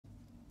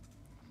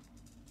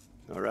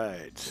All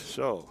right,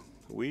 so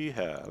we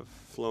have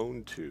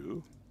flown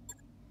to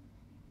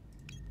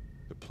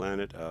the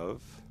planet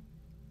of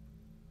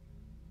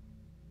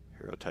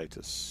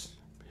Herodotus,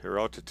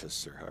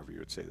 or however you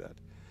would say that.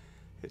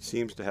 It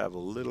seems to have a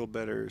little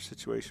better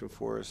situation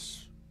for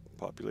us,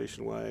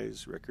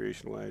 population-wise,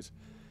 recreation-wise.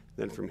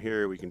 Then from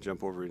here we can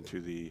jump over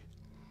into the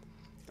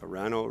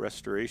Arano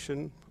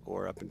Restoration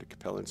or up into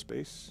Capellan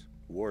Space.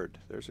 Ward,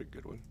 there's a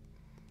good one.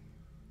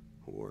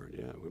 Ward,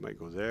 yeah, we might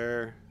go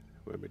there.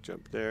 We might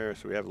jump there.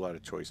 So we have a lot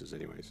of choices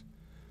anyways.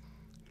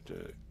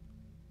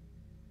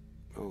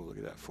 Oh, look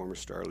at that, former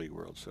Star League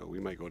world. So we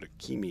might go to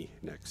Kimi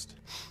next.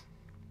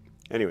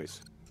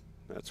 Anyways,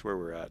 that's where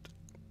we're at.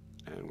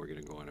 And we're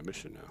going to go on a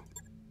mission now.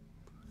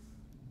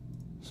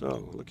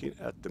 So, looking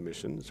at the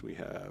missions, we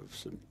have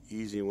some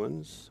easy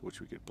ones,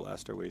 which we could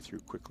blast our way through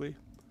quickly.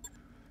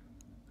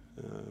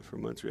 For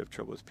months we have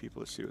trouble with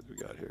people. Let's see what we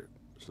got here.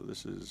 So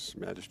this is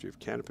Majesty of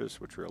Canopus,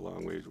 which are a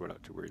long ways. We're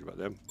not too worried about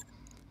them.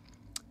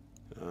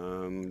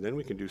 Then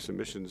we can do some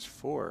missions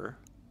for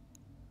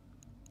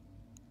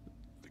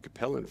the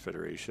Capellan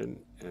Federation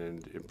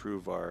and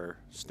improve our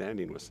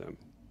standing with them.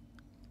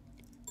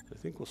 I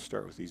think we'll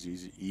start with these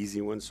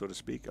easy ones, so to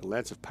speak. A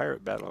Lance of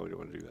Pirate Battle. Oh, we don't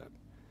want to do that.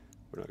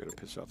 We're not going to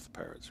piss off the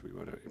pirates. We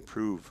want to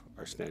improve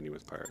our standing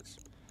with pirates.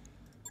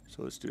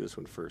 So let's do this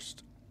one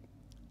first.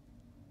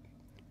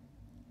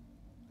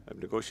 I've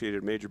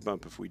negotiated a major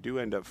bump if we do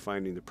end up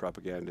finding the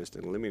propagandist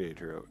and eliminate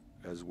her,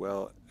 as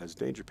well as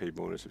danger pay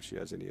bonus if she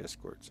has any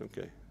escorts.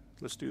 Okay,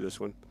 let's do this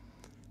one.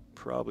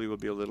 Probably will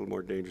be a little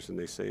more dangerous than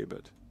they say,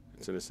 but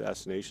it's an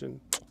assassination.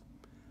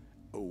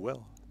 Oh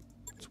well,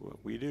 that's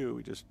what we do.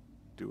 We just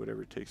do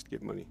whatever it takes to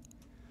get money.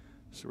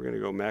 So we're going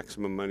to go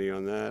maximum money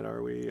on that,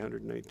 are we?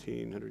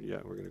 119, 100, yeah,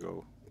 we're going to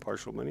go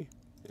partial money,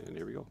 and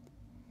here we go.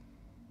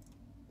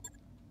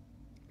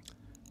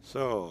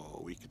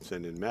 So we can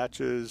send in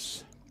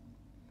matches,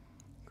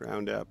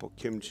 ground apple,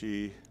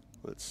 kimchi.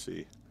 Let's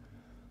see.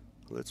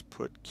 Let's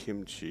put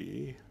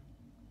kimchi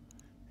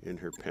in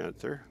her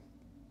panther.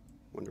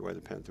 Wonder why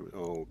the panther was,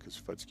 oh, because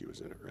Fudsky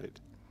was in it, right?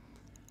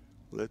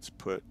 Let's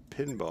put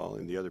pinball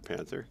in the other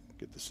panther.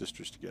 Get the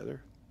sisters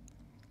together.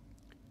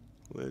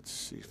 Let's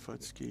see,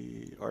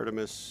 Fudsky,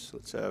 Artemis.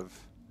 Let's have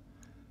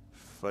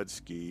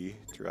Fudsky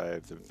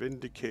drive the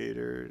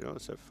Vindicator. No,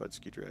 let's have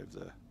Fudsky drive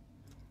the,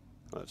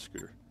 oh, that's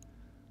Scooter.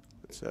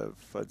 Let's have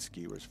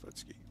Fudsky, where's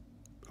Fudsky?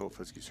 Oh,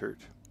 Fudsky's hurt.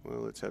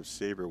 Well, let's have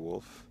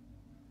Saberwolf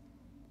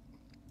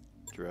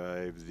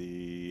drive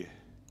the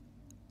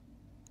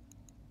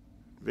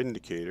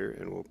Vindicator,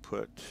 and we'll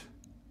put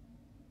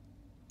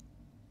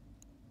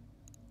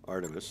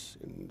Artemis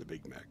in the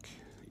Big Mac.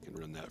 You can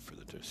run that for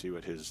the to see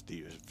what his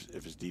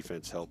if his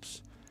defense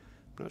helps.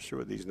 I'm not sure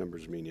what these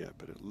numbers mean yet,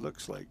 but it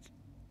looks like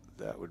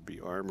that would be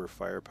armor,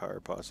 firepower,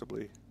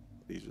 possibly.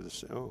 These are the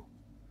same. Oh,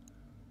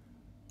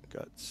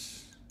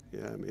 guts.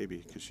 Yeah, maybe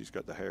because she's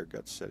got the higher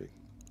guts setting.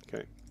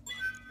 Okay,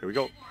 here we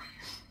go.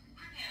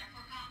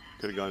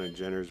 Could have gone in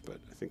Jenners, but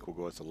I think we'll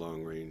go with the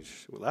long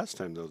range. Well, last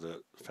time though,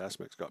 the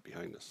Fastmex got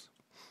behind us.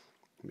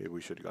 Maybe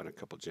we should have gotten a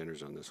couple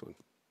Jenners on this one.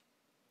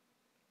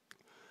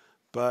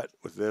 But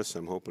with this,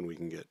 I'm hoping we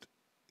can get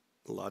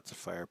lots of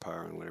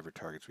firepower on whatever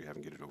targets we have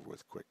and get it over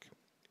with quick.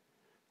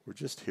 We're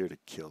just here to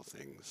kill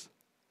things.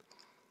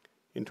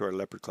 Into our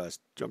Leopard class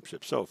jump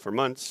ship. So for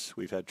months,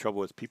 we've had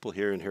trouble with people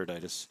here in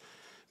Herodotus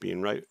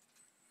being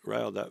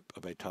riled up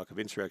by talk of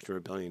insurrection,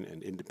 rebellion,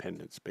 and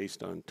independence.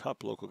 Based on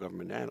top local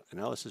government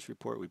analysis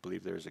report, we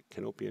believe there is a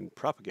Canopian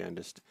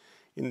propagandist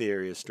in the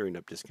area stirring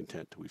up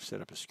discontent. We've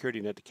set up a security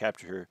net to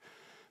capture her,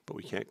 but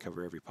we can't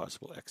cover every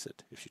possible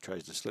exit. If she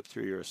tries to slip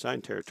through your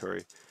assigned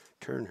territory,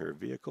 turn her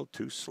vehicle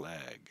to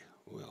slag.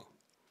 Well,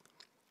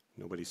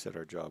 nobody said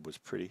our job was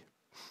pretty.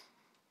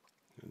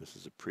 And this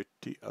is a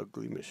pretty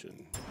ugly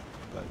mission.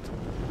 But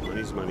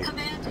money's money.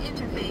 Command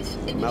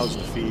interface. Mouths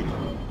to feed,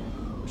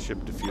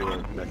 ship to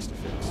fuel, mechs to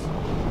fix. Okay.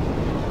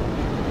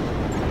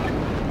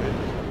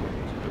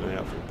 Keep an eye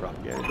out for the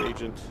propaganda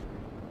agent.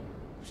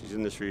 If she's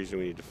in this region,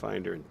 we need to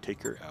find her and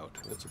take her out.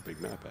 That's a big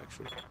map,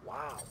 actually.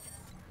 Wow.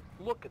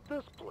 Look at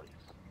this place.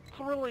 It's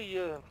really,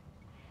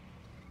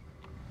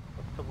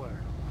 what's the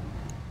word?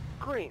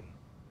 Green.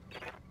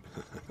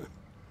 Well,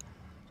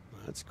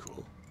 that's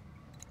cool.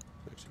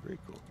 Actually very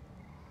cool.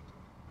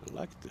 I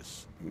like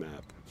this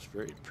map. It's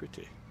very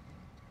pretty.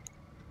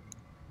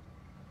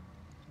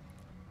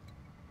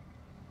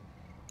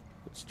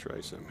 Let's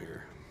try some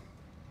here.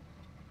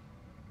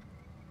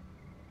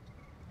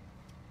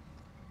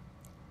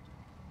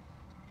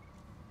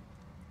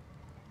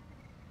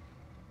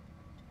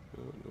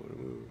 Oh, don't want to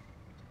move.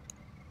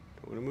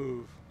 Don't want to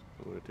move.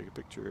 I want to take a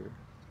picture.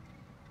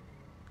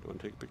 Don't want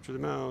to take a picture of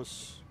the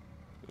mouse.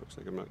 It looks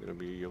like I'm not going to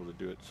be able to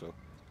do it, so.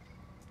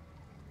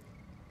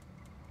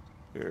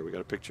 Here, we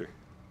got a picture.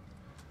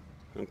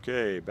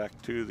 Okay, back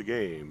to the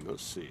game.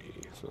 Let's see.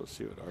 So let's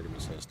see what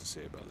Artemis has to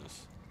say about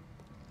this.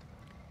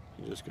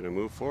 You're just going to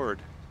move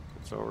forward.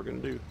 That's all we're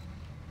going to do.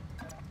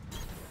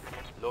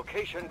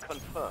 Location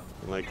confirmed.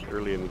 Like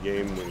early in the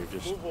game when you're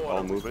just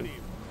all moving,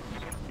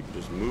 you can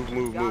just move.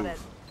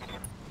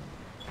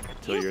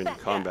 Until you're in the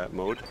combat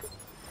mode.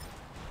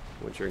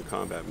 Once you're in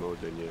combat mode,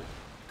 then you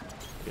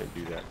can't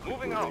do that quick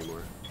move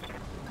anymore.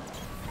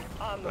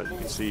 But you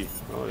can see,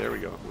 oh, there we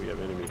go. We have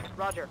enemy.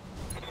 Roger.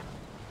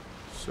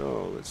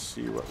 So let's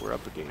see what we're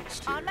up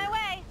against here. On my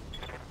way.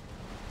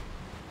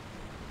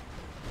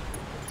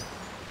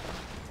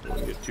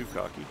 Don't get too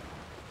cocky.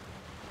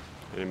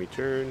 Enemy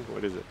turn.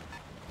 What is it?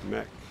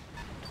 Mech.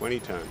 20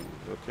 ton.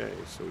 Okay,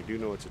 so we do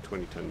know it's a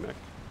 20-ton mech.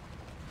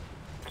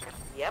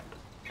 Yep.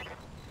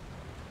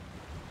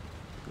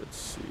 Let's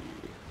see.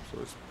 So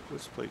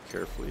let's play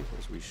carefully,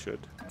 as we should.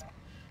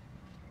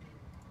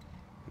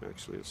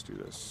 Actually, let's do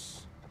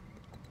this.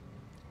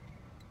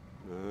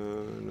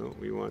 No,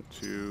 we want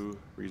to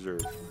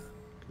reserve,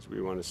 because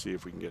we want to see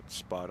if we can get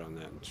spot on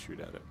that and shoot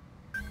at it.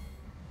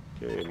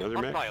 Okay, another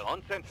mech.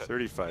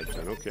 35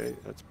 ton. Okay,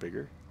 that's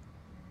bigger.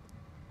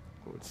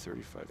 What would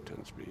 35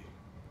 tons be?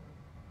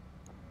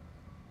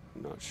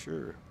 I'm not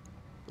sure.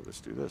 But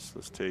let's do this.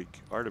 Let's take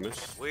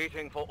Artemis.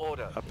 Waiting for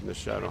order. Up in the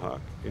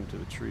Shadowhawk into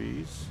the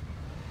trees.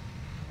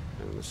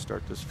 And let's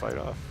start this fight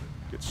off.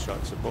 Get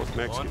shots of both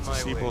mechs. Get to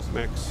see both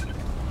mechs.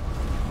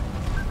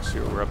 See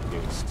what we're up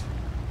against.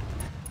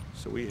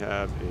 So we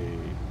have a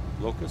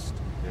Locust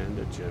and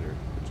a Jenner.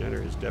 The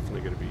Jenner is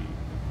definitely going to be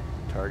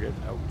target.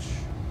 Ouch.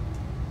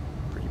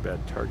 Pretty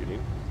bad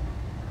targeting.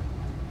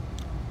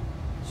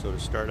 So to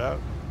start out,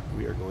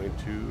 we are going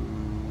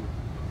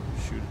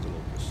to shoot at the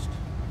Locust.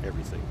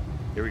 Everything.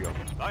 Here we go.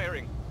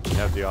 Firing. We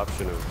have the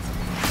option of...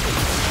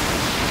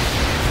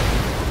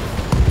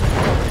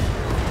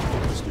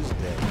 Locust is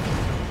dead.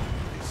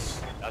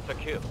 Nice. That's a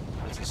kill.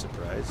 That's a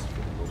surprise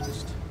for the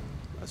Locust.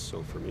 Less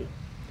so for me.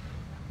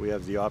 We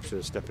have the option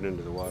of stepping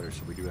into the water,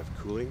 so we do have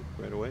cooling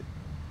right away.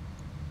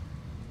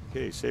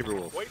 Okay,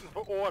 Saberwolf. Waiting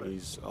for order.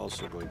 He's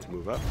also going to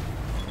move up.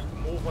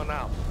 Moving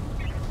out.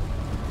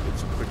 Get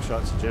some quick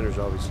shots. The Jenner's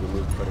obviously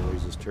moved quite a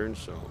ways this turn,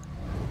 so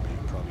it'll be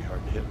probably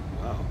hard to hit.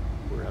 Wow,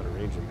 we're out of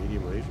range of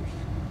medium lasers.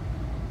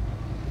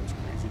 That's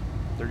crazy.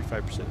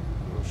 35%.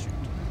 We'll shoot.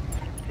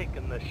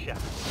 Taking the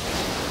shot.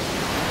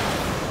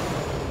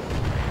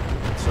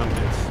 Some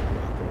hits.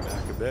 Knock them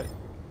back a bit.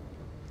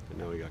 And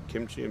now we got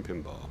Kimchi and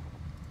Pinball.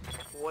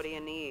 What do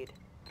you need?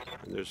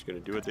 And they're just going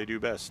to do what they do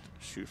best.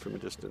 Shoot from a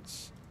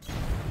distance.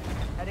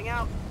 Heading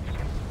out.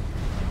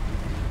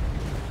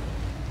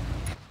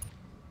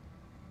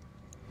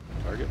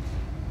 Target.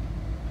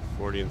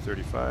 40 and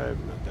 35.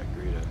 Not that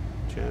great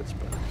a chance,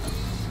 but...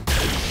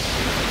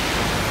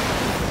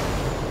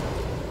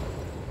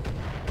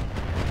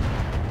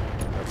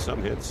 Got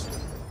some hits.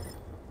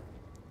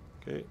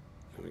 Okay.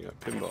 And we got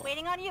Pinball.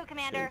 Waiting on you,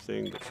 Commander.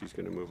 Same thing, but she's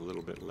going to move a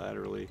little bit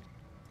laterally.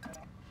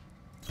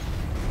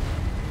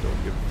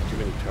 Don't give too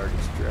many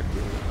targets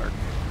directly in the arc.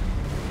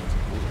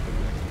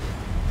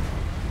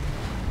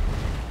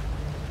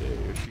 Okay,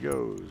 here she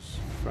goes.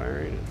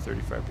 Firing at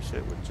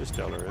 35% with just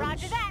LRMs.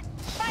 Roger that.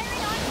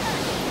 Firing on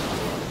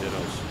Hit, I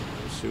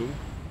assume.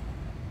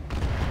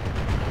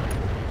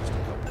 Just a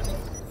couple.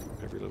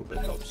 Every little bit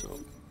helps, so.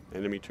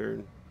 Enemy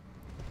turn.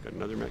 Got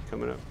another mech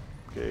coming up.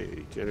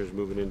 Okay, Jenner's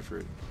moving in for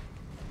it.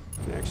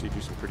 Can actually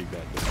do some pretty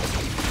bad damage.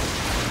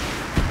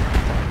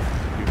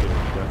 You get a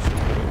reduction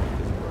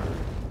because of our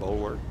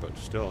bulwark, but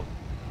still.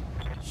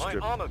 My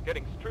armor's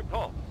getting stripped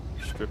off.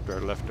 Stripped our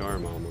left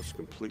arm almost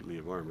completely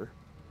of armor.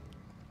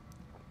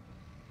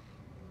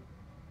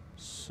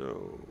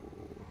 So,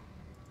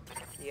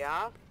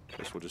 Yeah?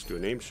 guess we'll just do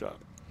an aim shot.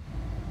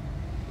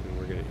 And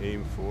we're going to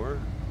aim for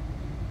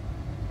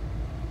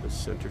the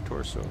center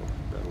torso.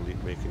 That'll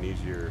make an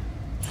easier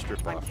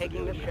strip off. I'm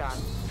taking the shot.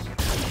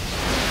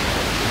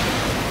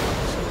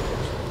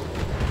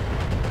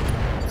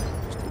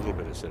 Just a little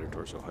bit of center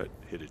torso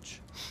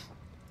hittage.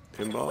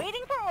 Pinball.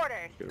 Waiting for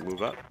orders. Gonna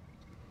move up.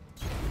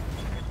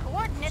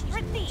 Coordinates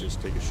received.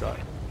 Just take a shot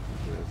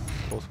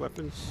with both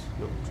weapons.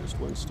 No, just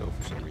one still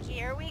for some reason.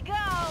 Here we go.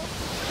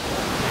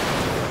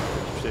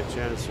 50%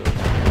 chance, so a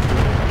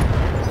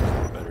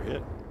better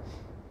hit.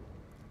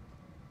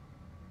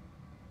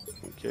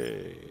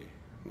 Okay,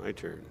 my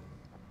turn.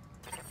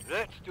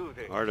 Let's do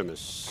this.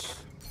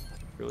 Artemis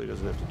really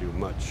doesn't have to do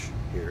much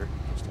here.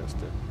 Just has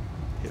to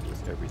hit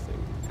with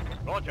everything.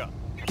 Roger.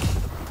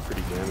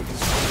 Pretty damaging.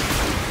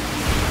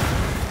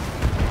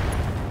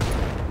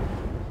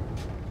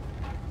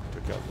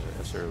 Took out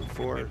the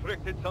SRM-4.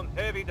 Inflicted some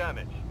heavy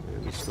damage.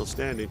 And he's still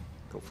standing.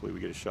 Hopefully we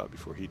get a shot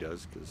before he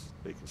does, because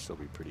they can still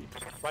be pretty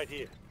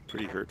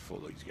hurtful,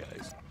 these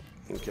guys.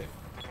 Okay.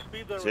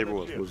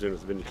 Saberwolf moves in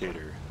with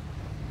Vindicator.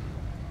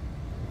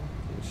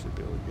 We should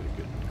be able to get a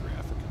good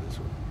graphic of this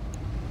one.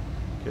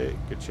 Okay,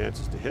 good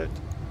chances to hit.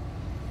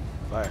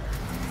 Fire.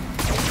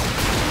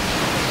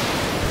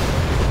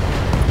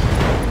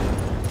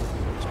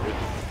 That's good.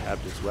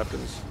 Abd's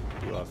weapons.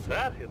 Blow off,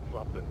 That hit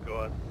something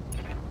good.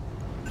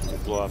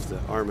 blow off the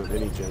arm of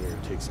any Jenner.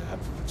 Takes half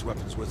of its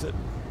weapons with it.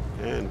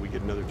 And we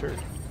get another turn.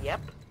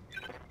 Yep.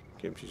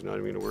 Kim, she's not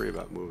even going to worry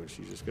about moving.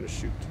 She's just going to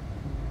shoot.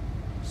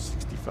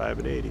 65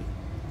 and 80.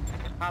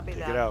 Copy Take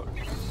that. it out.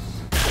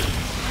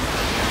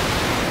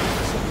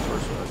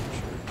 Torso, that's for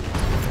sure.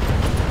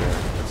 Yeah,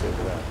 that's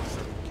into that. So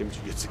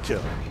Kimchi gets a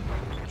kill.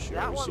 She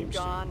That always one's seems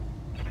gone.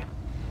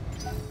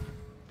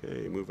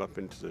 Okay, move up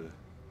into the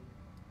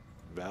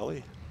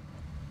valley.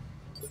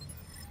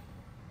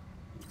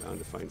 Bound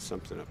to find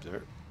something up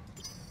there.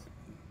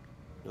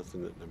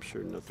 Nothing that I'm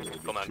sure nothing will be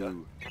Commander.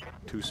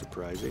 too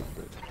surprising.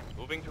 But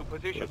Moving to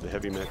position. let the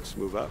heavy mechs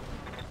move up.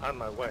 On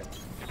my way.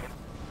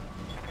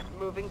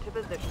 Moving to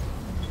position.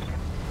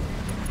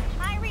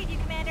 I read you,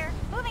 Commander.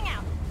 Moving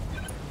out.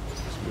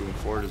 Just moving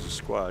forward as a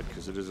squad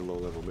because it is a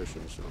low-level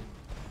mission, so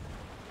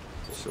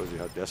it shows you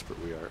how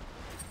desperate we are.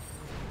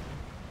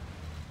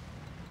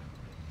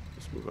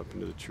 Let's move up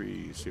into the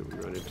trees, see what we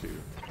run into.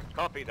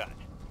 Copy that.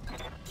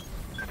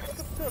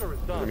 Consider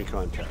it done. Enemy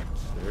contact.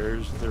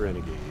 There's the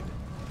Renegade.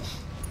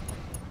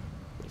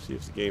 Let's see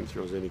if the game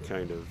throws any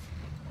kind of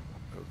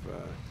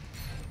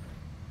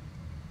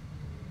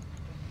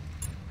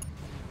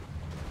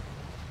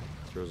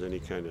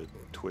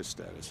twist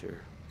at us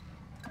here.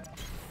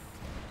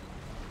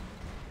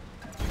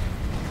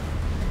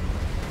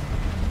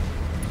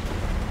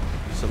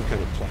 Some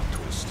kind of plot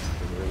twist.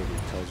 And the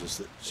Renegade tells us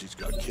that she's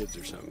got kids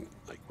or something.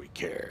 Like we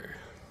care.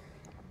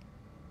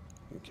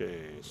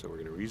 Okay, so we're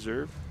going to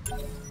reserve.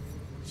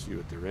 See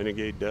what the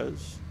Renegade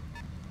does.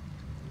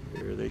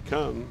 Here they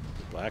come.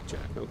 Blackjack.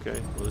 Okay,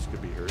 well this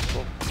could be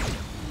hurtful.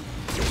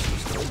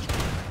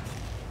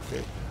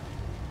 Okay.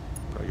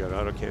 Probably got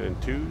autocannon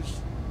 2s.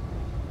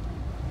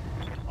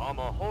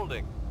 Armor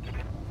holding.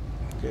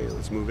 Okay,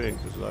 let's move in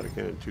because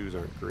autocannon 2s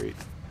aren't great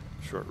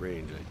short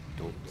range, I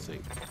don't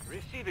think.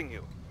 Receiving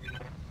you.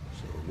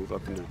 So we'll move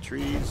up into the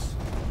trees.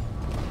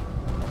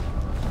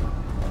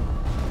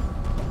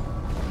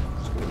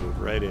 Just gonna move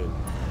right in.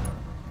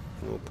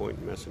 No point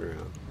in messing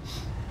around.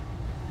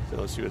 So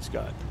let's see what it's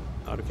got.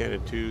 Autocannon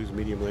 2s,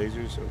 medium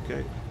lasers.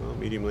 Okay, well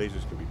medium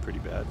lasers can be pretty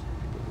bad,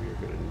 but we are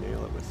gonna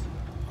nail it with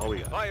all we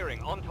got. Firing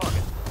on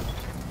target.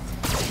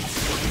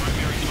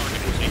 Primary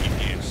target is taking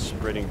hit.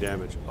 Spreading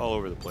damage all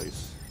over the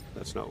place.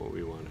 That's not what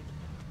we wanted.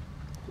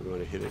 We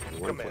want to hit it in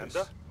one Commander.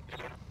 place.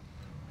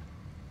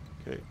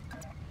 Okay,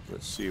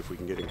 let's see if we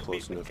can get in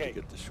close enough to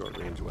get the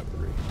short-range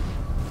weaponry.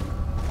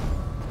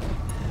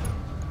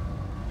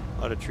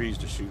 A lot of trees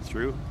to shoot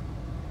through.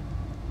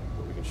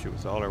 But we can shoot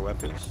with all our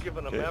weapons.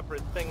 Giving them Okay.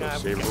 everything Go I've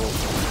saber got. roll.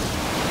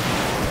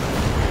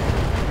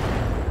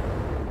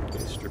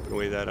 Okay, stripping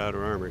away that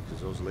outer armor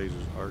because those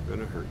lasers are going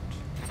to hurt.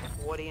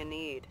 What do you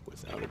need?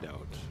 Without a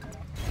doubt.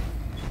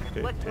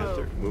 Okay, Let's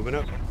Panther, move. moving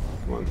up.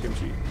 Come on,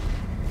 Kimchi.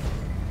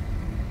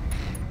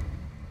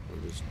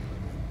 We're just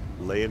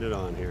laying it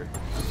on here.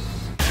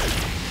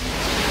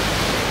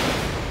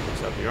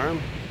 Fix up the arm.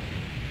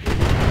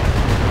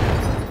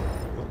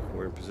 Well,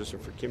 we're in position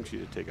for Kimchi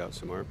to take out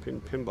some arm.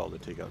 Pinball to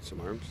take out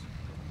some arms.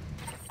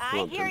 Come I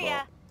on, hear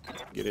ya.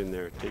 Pinball. Get in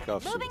there. Take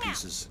off some Moving out.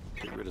 pieces.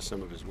 Get rid of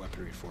some of his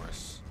weaponry for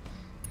us.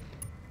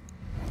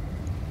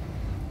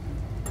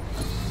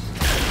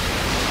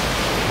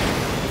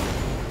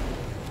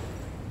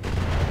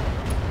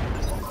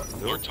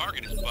 Your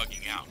target is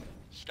bugging out.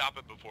 Stop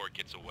it before it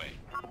gets away.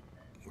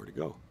 Where to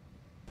go?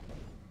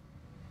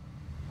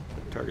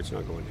 The target's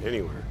not going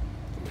anywhere,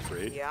 I'm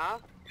afraid. Yeah?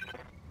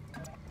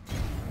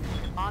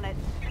 On it.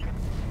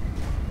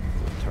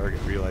 The target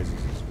realizes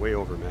he's way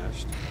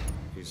overmatched.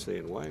 He's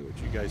saying, why would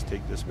you guys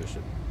take this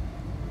mission?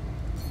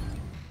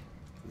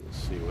 Let's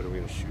see, what are we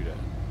going to shoot at?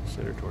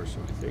 Center torso,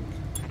 I think.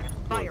 Come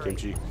on, Firing.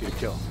 Kimchi, get a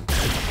kill.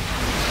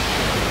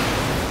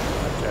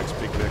 Jack's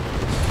big neck.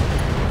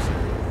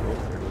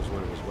 Oh, there goes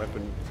one of his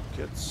weapon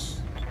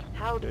kits.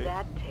 How'd Okay.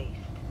 that taste?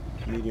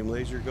 Medium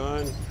laser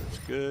gone. That's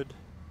good.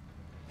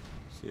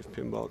 See if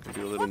Pinball can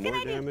do a little What can more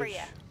I do for damage.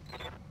 ya?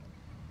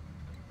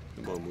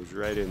 Pinball moves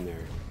right in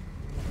there.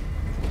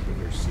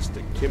 And there's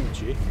Sister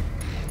Kimchi.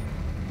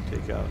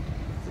 Take out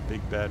the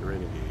big bad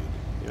Renegade.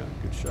 Yeah,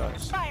 good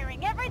shots.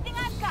 Firing everything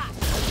I've got.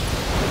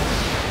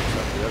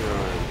 Shot the other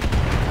arm.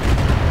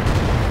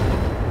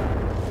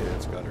 Yeah,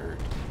 it's got her.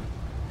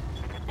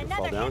 Gonna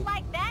fall Another down? hit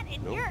like that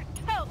and Nope. you're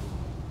toast.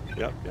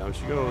 Yep, down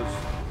she goes.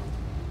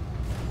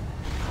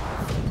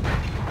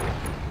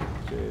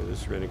 Okay,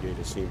 this Renegade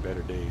has seen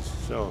better days.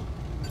 So,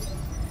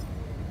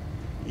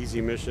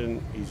 easy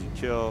mission, easy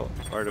kill.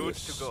 Good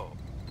Artemis to go.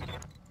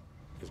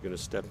 is going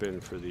to step in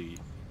for the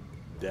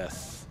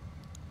death,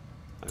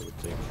 I would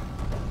think.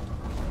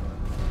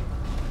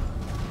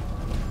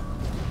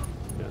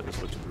 Yeah,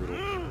 this looks brutal.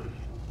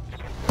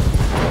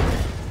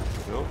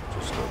 Nope,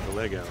 just got the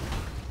leg out.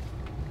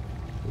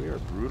 We are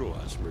brutal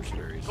as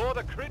mercenaries. For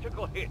the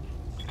critical hit.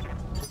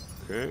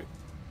 Okay.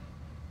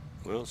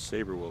 Well,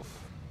 Saberwolf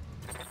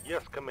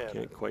Yes, Commander.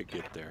 can't quite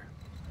get there.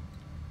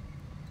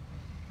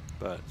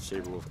 But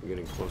Saberwolf can get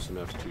in close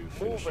enough to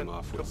finish him Moving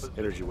off to with position.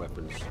 energy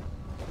weapons. So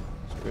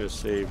we're going to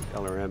save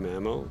LRM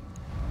ammo.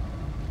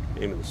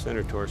 Aim at the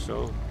center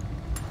torso.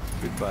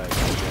 Goodbye,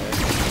 guy.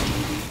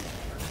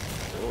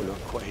 Oh, not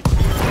quite. Yep,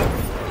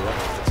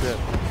 that's it.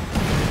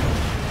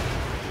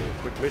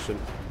 Yeah, quick mission.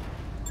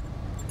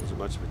 Wasn't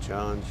much of a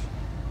challenge.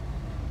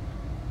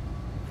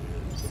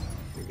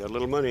 And we got a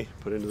little money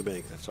put into the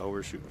bank. That's all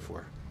we're shooting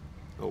for.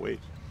 Oh, wait.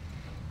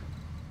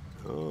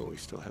 Oh, we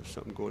still have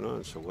something going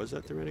on. So was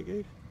that the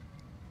Renegade?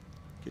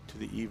 Get to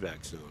the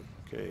evac zone.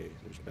 Okay,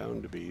 there's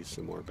bound to be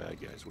some more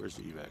bad guys. Where's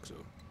the evac zone?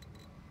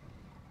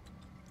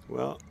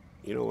 Well,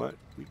 you know what?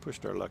 We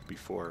pushed our luck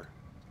before.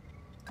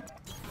 I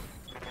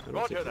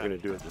don't think we're going to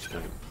do it this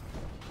time.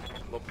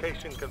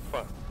 Location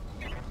confirmed.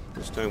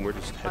 This time we're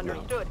just heading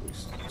Understood. out.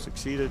 We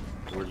succeeded.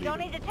 We're leaving. Don't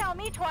need to tell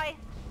me twice.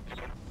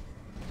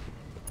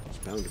 There's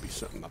bound to be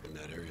something up in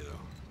that area, though.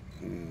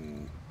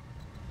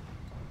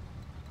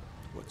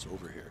 What's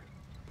over here?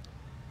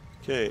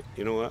 Okay,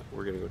 you know what?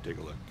 We're going to go take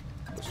a look.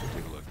 Let's go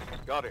take a look.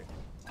 Got it.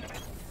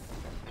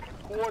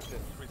 Coordinates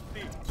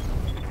received.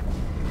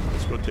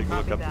 Let's go take a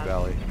look Copy up the that.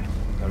 valley.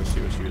 Gotta see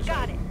what she was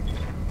Got it. hiding.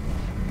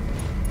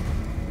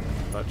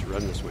 About to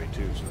run this way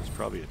too, so it's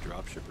probably a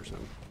dropship or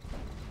something.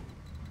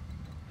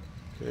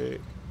 Okay,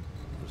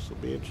 this will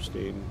be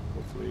interesting.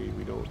 Hopefully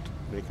we don't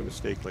make a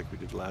mistake like we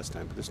did last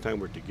time, but this time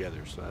we're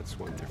together, so that's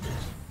one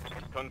difference.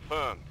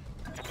 Confirmed.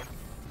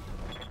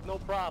 No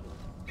problem.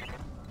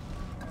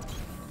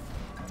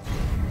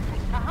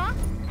 Uh-huh.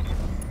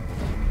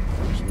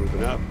 Just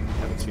moving up.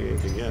 Haven't seen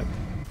anything yet.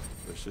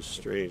 It's just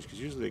strange, because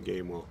usually the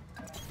game will.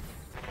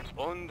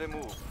 On the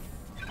move.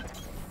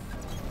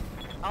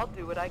 I'll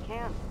do what I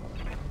can.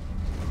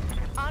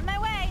 On my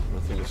way.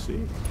 Nothing to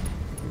see.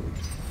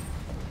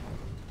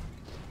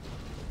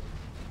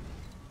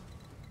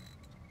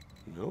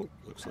 Nope,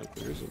 looks like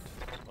there isn't.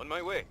 On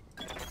my way.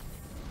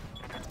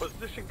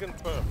 Position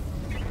confirmed.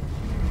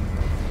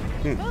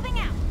 Moving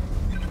out.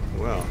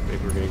 Well,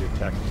 maybe we're going to get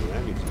attacked to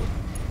landing zone.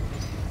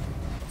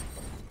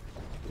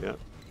 Yeah,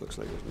 looks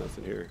like there's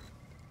nothing here.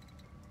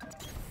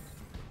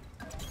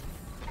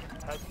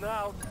 Head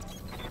now.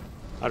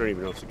 I don't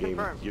even know if the game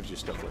Confirmed. gives you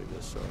stuff like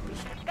this, so I'm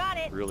just Got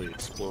it. really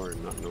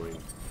exploring, not knowing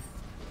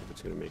if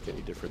it's going to make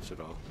any difference at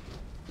all.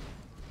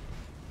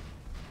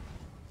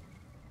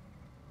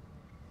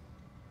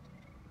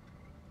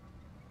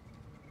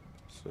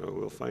 So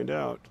we'll find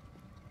out.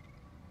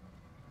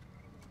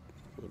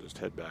 We'll just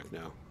head back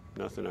now.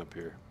 Nothing up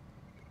here.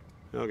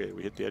 Okay,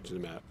 we hit the edge of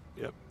the map.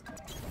 Yep.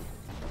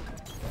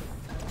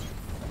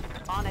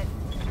 On it.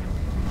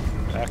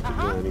 Back to the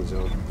landing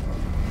zone.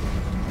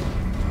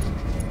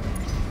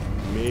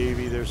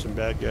 Maybe there's some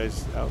bad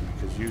guys out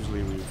because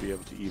usually we would be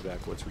able to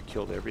evac once we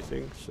killed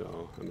everything.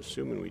 So I'm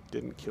assuming we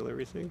didn't kill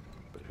everything,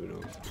 but who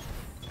knows?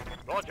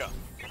 Roger.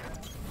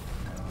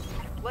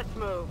 Let's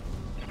move.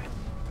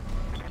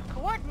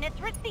 Coordinates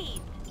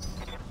received.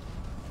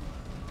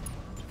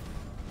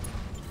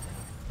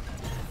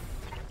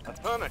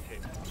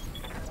 Affirmative.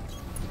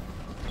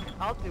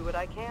 I'll do what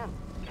I can.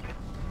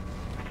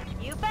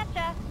 You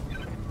betcha.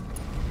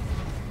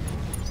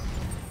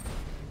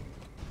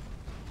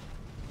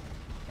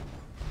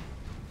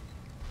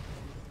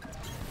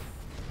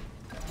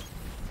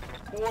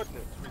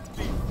 Coordinates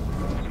received.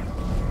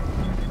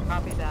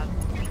 Copy that.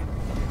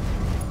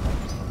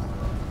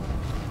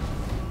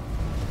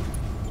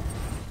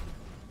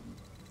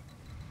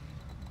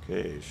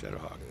 Okay,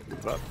 Shadowhawk,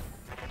 move up.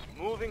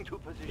 Moving to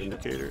position.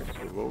 Indicator,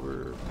 move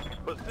over.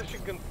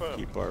 Position confirmed.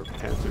 Keep our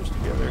Panthers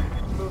together.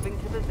 Moving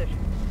to position.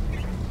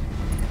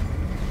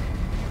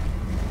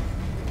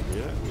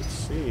 Yeah, it would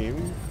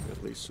seem,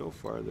 at least so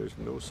far, there's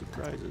no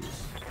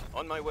surprises.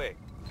 On my way.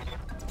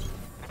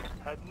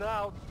 Head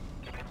now.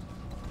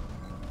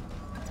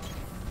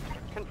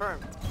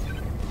 Confirmed.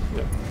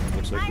 Yep,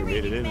 looks like we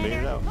made it in, made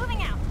it out.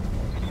 Moving out.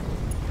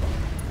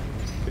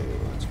 Okay,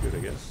 well, that's good, I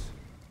guess.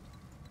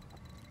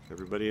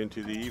 Everybody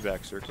into the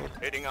evac circle.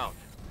 Heading out.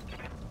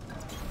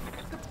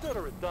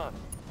 Consider it done.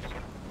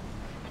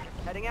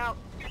 Heading out.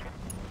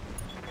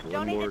 One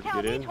Don't need more to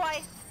tell get me in.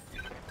 twice.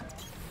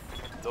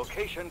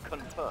 Location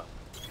confirmed.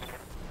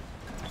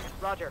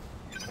 Roger.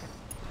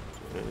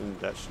 And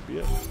that should be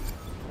it.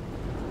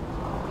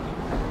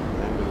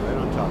 Landing right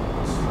on top of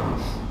us.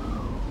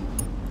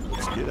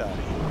 Let's get out of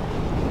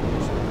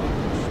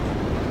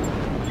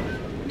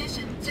here.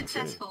 Mission Okay,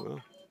 successful.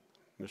 well,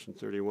 mission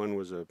 31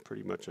 was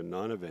pretty much a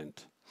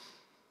non-event.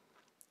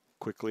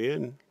 Quickly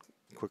in,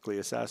 quickly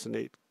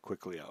assassinate,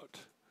 quickly out.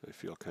 I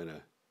feel kind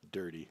of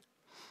dirty.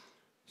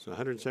 So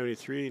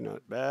 173,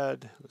 not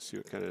bad. Let's see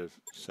what kind of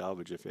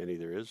salvage, if any,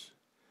 there is.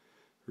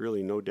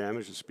 Really no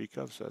damage to speak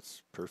of, so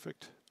that's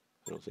perfect.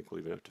 I don't think we'll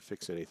even have to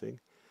fix anything.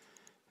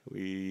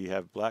 We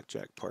have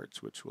blackjack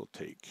parts, which we'll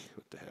take.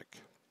 What the heck?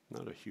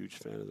 Not a huge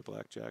fan of the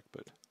blackjack,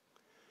 but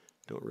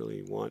don't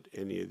really want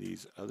any of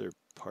these other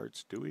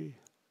parts, do we?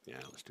 Yeah,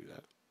 let's do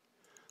that.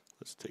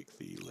 Let's take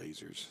the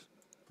lasers.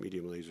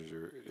 Medium lasers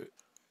are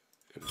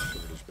at a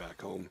shortage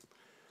back home.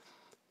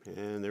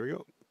 And there we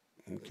go.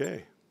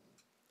 Okay.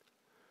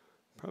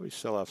 Probably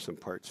sell off some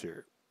parts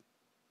here.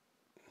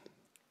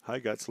 High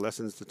guts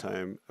lessens the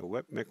time a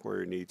mech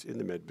warrior needs in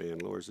the med bay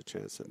and lowers the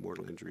chance that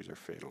mortal injuries are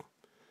fatal.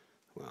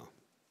 Well,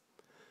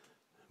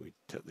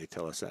 they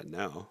tell us that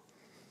now.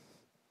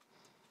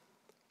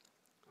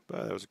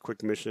 But that was a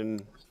quick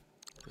mission.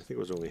 I think it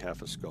was only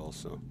half a skull,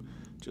 so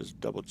just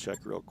double check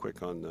real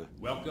quick on the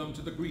Welcome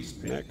to the grease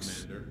pit,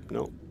 mechs. Commander.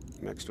 No,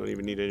 mechs don't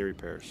even need any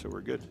repairs, so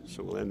we're good.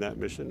 So we'll end that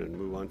mission and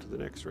move on to the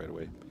next right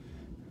away.